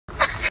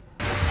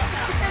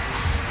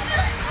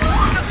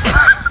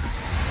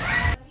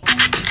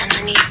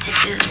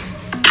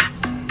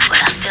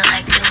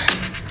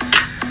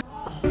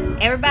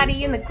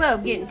Everybody in the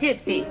club getting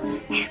tipsy.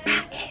 Why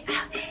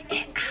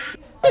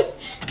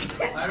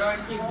do I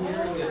keep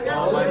hearing this?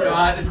 Oh my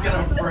god, it's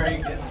gonna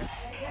break.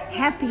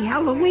 Happy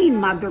Halloween,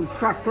 mother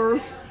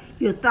truckers.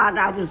 You thought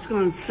I was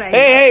gonna say...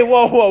 Hey,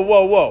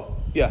 whoa.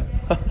 Yeah.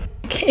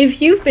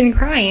 If you've been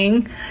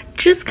crying,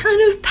 just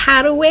kind of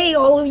pat away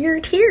all of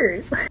your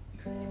tears.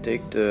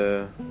 Take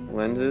the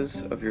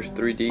lenses of your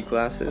 3D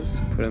glasses,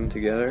 put them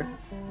together,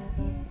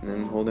 and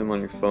then hold them on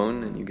your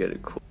phone and you get a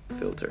cool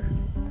filter.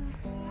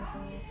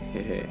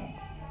 Hey.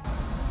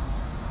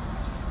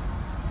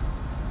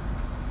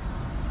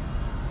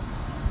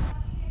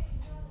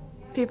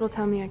 People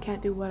tell me I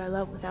can't do what I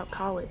love without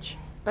college,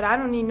 but I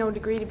don't need no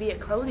degree to be a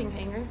clothing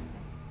hanger.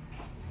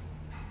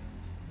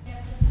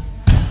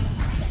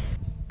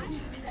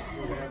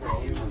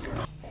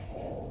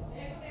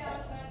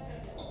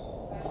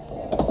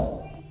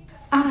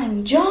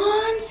 I'm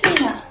John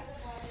Cena.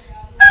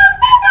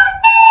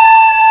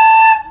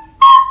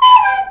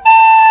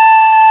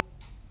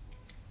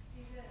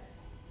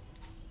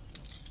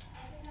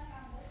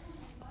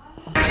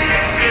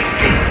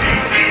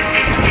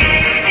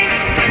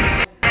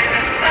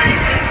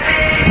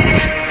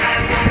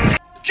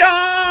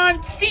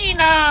 John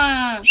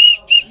Cena!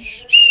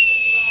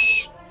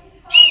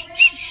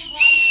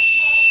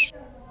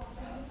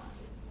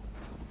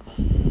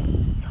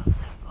 So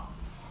simple.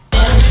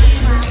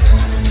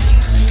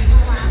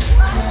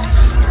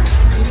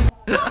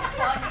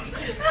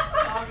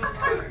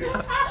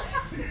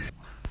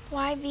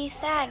 Why be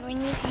sad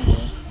when you can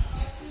be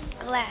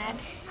glad?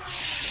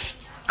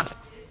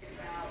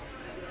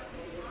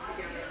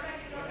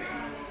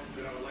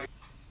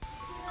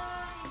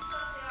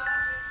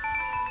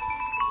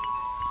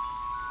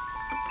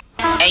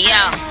 Hey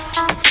yo,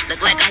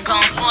 look like I'm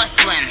going for a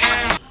swim.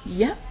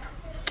 Yep,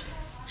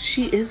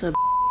 she is a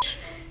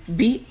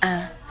B-I-C-T-H.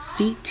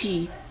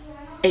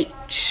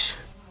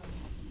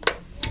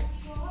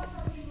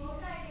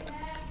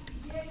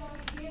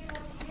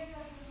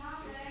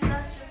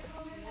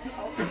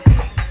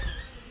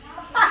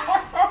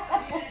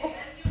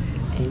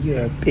 And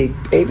you're a big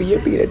baby, you're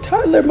being a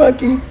toddler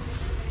monkey.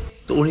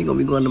 So when you gonna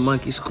be going to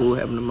monkey school,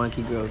 having a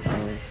monkey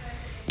girlfriend,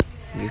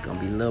 there's gonna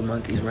be little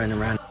monkeys running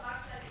around.